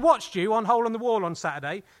the way, I watched you on Hole in the Wall on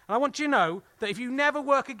Saturday, and I want you to know that if you never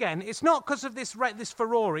work again, it's not because of this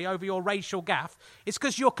furore over your racial gaffe. It's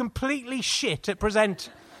because you're completely shit at present.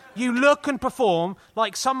 You look and perform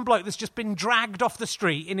like some bloke that's just been dragged off the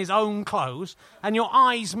street in his own clothes, and your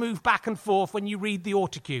eyes move back and forth when you read the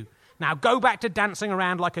autocue. Now, go back to dancing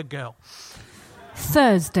around like a girl.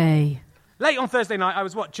 Thursday. Late on Thursday night, I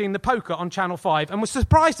was watching the poker on Channel 5 and was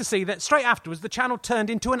surprised to see that straight afterwards, the channel turned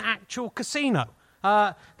into an actual casino.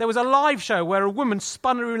 there was a live show where a woman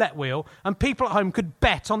spun a roulette wheel and people at home could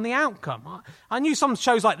bet on the outcome. I knew some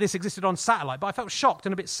shows like this existed on satellite, but I felt shocked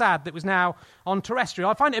and a bit sad that it was now on terrestrial.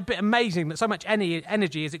 I find it a bit amazing that so much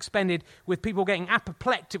energy is expended with people getting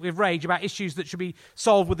apoplectic with rage about issues that should be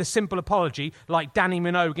solved with a simple apology, like Danny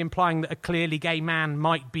Minogue implying that a clearly gay man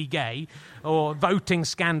might be gay, or voting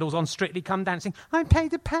scandals on Strictly Come Dancing. I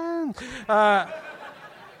paid £1.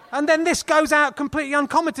 And then this goes out completely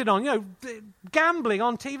uncommented on. Gambling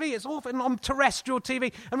on TV, it's awful, on terrestrial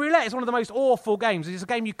TV. And roulette is one of the most awful games. It's a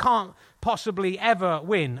game you can't possibly ever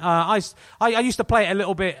win. I used to play it a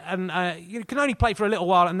little bit, and you can only play for a little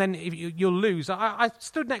while, and then you'll lose. I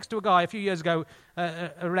stood next to a guy a few years ago,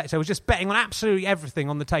 a roulette show, was just betting on absolutely everything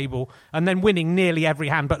on the table, and then winning nearly every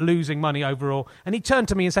hand, but losing money overall. And he turned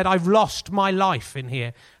to me and said, "I've lost my life in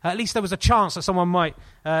here." At least there was a chance that someone might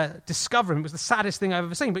discover him. It was the saddest thing I've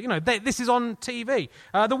ever seen. But, this is on TV.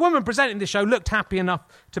 The woman presenting this show looked happy enough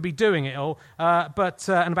to be doing it all, and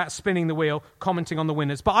about spinning the wheel, commenting on the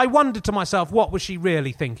winners. But I wondered to myself, what was she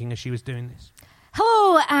really thinking as she was doing this?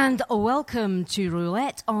 Hello and welcome to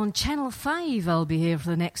Roulette on Channel 5. I'll be here for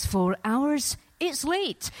the next 4 hours. It's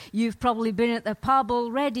late. You've probably been at the pub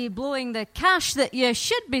already blowing the cash that you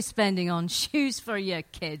should be spending on shoes for your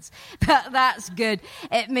kids. But that's good.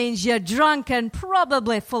 It means you're drunk and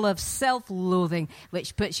probably full of self-loathing,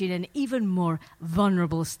 which puts you in an even more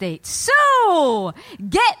vulnerable state. So,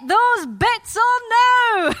 get those bets on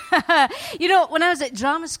now! When I was at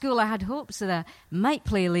drama school, I had hopes that I might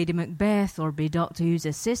play Lady Macbeth or be Doctor Who's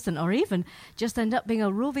assistant or even just end up being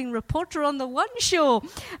a roving reporter on the One Show.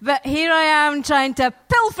 But here I am trying to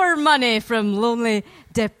pilfer money from lonely,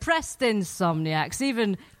 depressed insomniacs.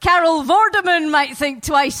 Even Carol Vorderman might think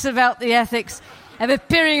twice about the ethics of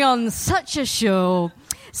appearing on such a show.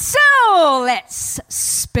 So, let's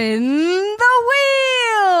spin the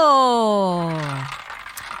wheel.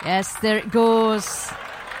 Yes, there it goes.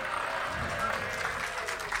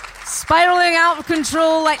 Spiralling out of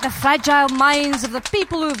control like the fragile minds of the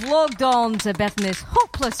people who've logged on to Bethany's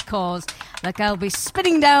hopeless cause. Like I'll be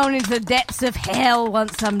spinning down into the depths of hell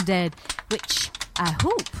once I'm dead, which I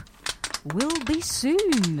hope will be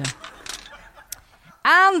soon.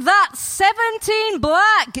 And that's 17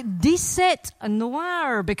 black, 17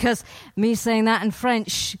 noir, because me saying that in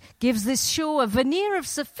French gives this show a veneer of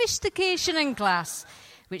sophistication and class,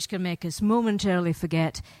 which can make us momentarily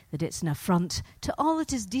forget that it's an affront to all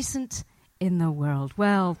that is decent in the world.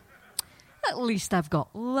 Well, at least I've got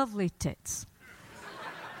lovely tits.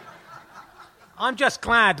 I'm just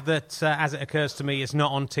glad that, as it occurs to me, it's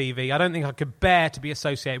not on TV. I don't think I could bear to be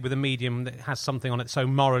associated with a medium that has something on it so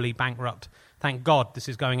morally bankrupt. Thank God this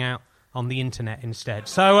is going out on the internet instead.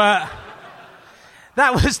 So,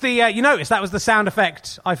 that was the... you noticed that was the sound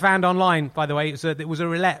effect I found online, by the way. It was a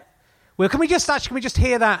roulette. Well, can we just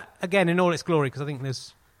hear that again in all its glory? Because I think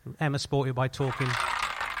there's... Emma sported by talking.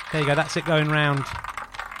 There you go, that's it going round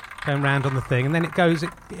on the thing. And then it goes...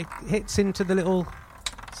 It hits into the little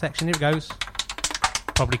section. Here it goes.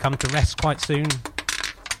 Probably come to rest quite soon.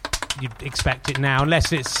 You'd expect it now,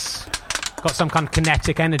 unless it's got some kind of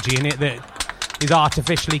kinetic energy in it that is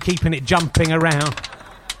artificially keeping it jumping around.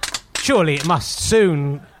 Surely it must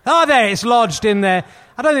soon... Oh, there, it's lodged in there.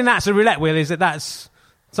 I don't think that's a roulette wheel, is it? That's...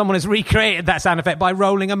 Someone has recreated that sound effect by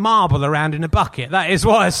rolling a marble around in a bucket. That is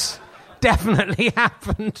what has definitely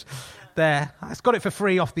happened there. It's got it for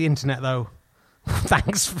free off the internet, though.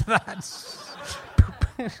 Thanks for that.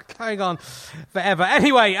 Going on forever.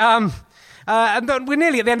 Anyway, and we're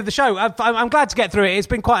nearly at the end of the show. I'm glad to get through it. It's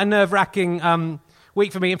been quite a nerve-wracking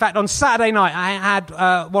week for me. In fact, on Saturday night, I had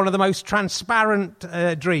one of the most transparent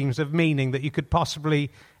dreams of meaning that you could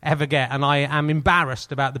possibly ever get, and I am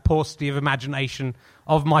embarrassed about the paucity of imagination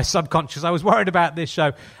of my subconscious. I was worried about this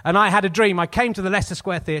show, and I had a dream. I came to the Leicester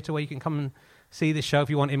Square Theatre, where you can come and see this show if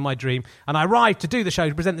you want in my dream, and I arrived to do the show,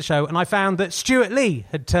 to present the show, and I found that Stuart Lee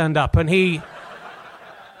had turned up, and he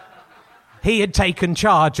had taken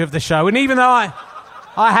charge of the show. And even though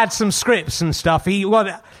I had some scripts and stuff, he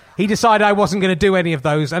decided I wasn't going to do any of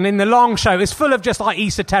those. And in the long show, it's full of just like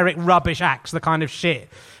esoteric rubbish acts, the kind of shit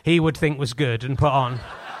he would think was good and put on.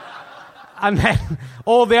 And then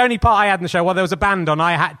the only part I had in the show, there was a band on,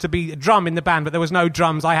 I had to be a drum in the band, but there was no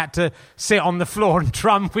drums. I had to sit on the floor and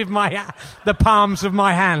drum with the palms of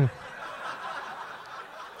my hand.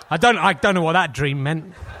 I don't know what that dream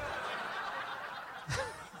meant.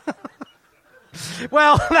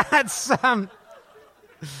 Well, that's the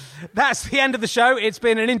end of the show. It's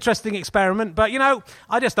been an interesting experiment, but,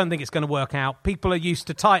 I just don't think it's going to work out. People are used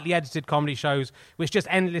to tightly edited comedy shows which just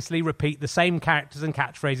endlessly repeat the same characters and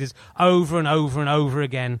catchphrases over and over and over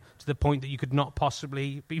again to the point that you could not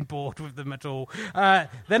possibly be bored with them at all. They're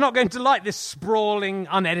not going to like this sprawling,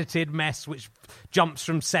 unedited mess which jumps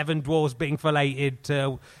from 7 dwarves being filleted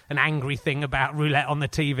to an angry thing about roulette on the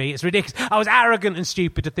TV. It's ridiculous. I was arrogant and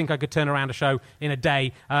stupid to think I could turn around a show in a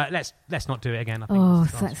day. Let's not do it again. I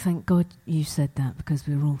think Thank God you said that, because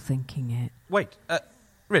we were all thinking it. Wait,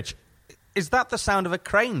 Rich, is that the sound of a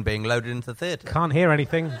crane being loaded into the theatre? Can't hear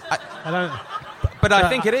anything. I don't... But I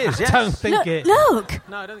think it is, yes. I don't think it... Look!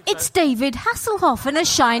 No, I don't think it's David Hasselhoff in a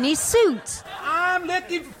shiny suit. I'm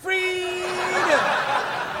looking for freedom.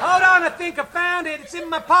 Hold on, I think I found it. It's in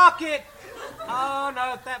my pocket. Oh,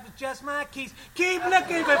 no, that was just my keys. Keep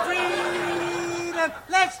looking for freedom.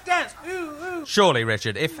 Let's dance. Ooh, ooh. Surely,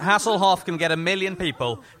 Richard, if Hasselhoff can get 1 million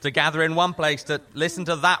people to gather in one place to listen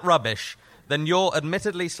to that rubbish, then your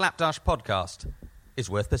admittedly slapdash podcast is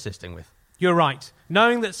worth persisting with. You're right.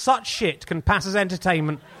 Knowing that such shit can pass as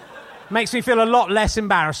entertainment makes me feel a lot less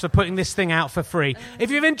embarrassed for putting this thing out for free.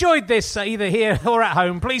 If you've enjoyed this, either here or at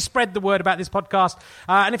home, please spread the word about this podcast.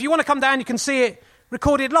 And if you want to come down, you can see it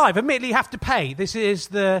recorded live. Admittedly, you have to pay. This is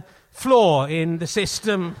the flaw in the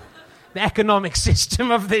system, the economic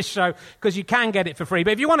system of this show, because you can get it for free.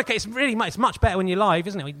 But if you want to, it's much better when you're live,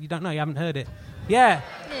 isn't it? You don't know, you haven't heard it. Yeah.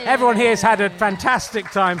 Everyone here has had a fantastic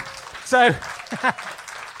time. So...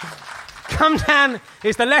 Come down.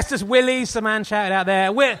 It's the Leicester's Willies, the man shouted out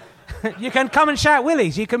there. You can come and shout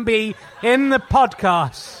Willies. You can be in the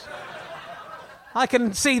podcast. I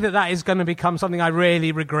can see that is going to become something I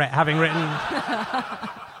really regret having written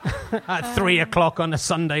at 3 o'clock on a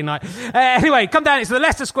Sunday night. Anyway, come down. It's the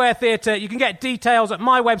Leicester Square Theatre. You can get details at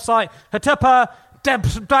my website,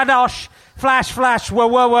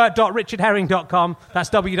 hatupa-//richardherring.com. That's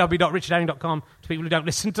www.richardherring.com to people who don't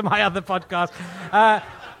listen to my other podcast.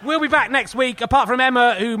 We'll be back next week, apart from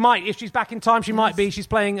Emma, who might, if she's back in time, she's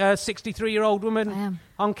playing a 63-year-old woman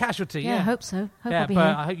on Casualty. Yeah, I hope so.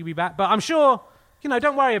 I hope you'll be back. But I'm sure,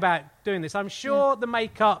 don't worry about doing this. I'm sure the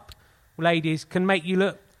makeup ladies can make you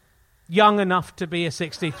look young enough to be a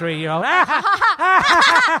 63-year-old.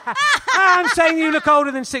 I'm saying you look older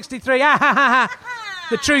than 63.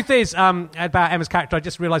 The truth is, about Emma's character, I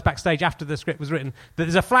just realised backstage after the script was written that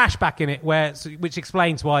there's a flashback in it which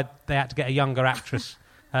explains why they had to get a younger actress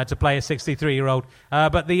to play a 63-year-old.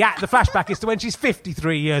 But the flashback is to when she's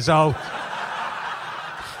 53 years old.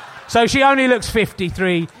 So she only looks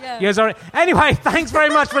 53 years old. Anyway, thanks very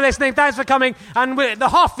much for listening. Thanks for coming. And the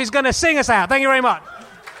Hoff is going to sing us out. Thank you very much.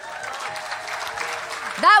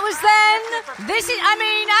 That was then.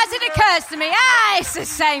 As it occurs to me, it's the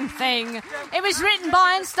same thing. It was written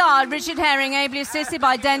by and starred Richard Herring, ably assisted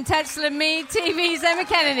by Den Tetzel and me, TV's Emma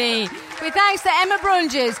Kennedy. With thanks to Emma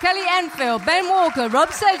Brunges, Kelly Enfield, Ben Walker, Rob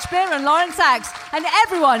Sedgbeer and Lawrence Sachs, and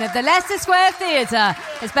everyone at the Leicester Square Theatre.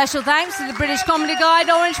 A special thanks to the British Comedy Guide,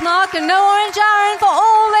 Orange Mark, and No Orange Aaron for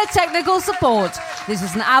all their technical support. This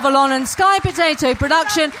is an Avalon and Sky Potato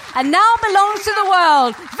production, and now belongs to the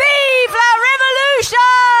world. Vive la Revolution!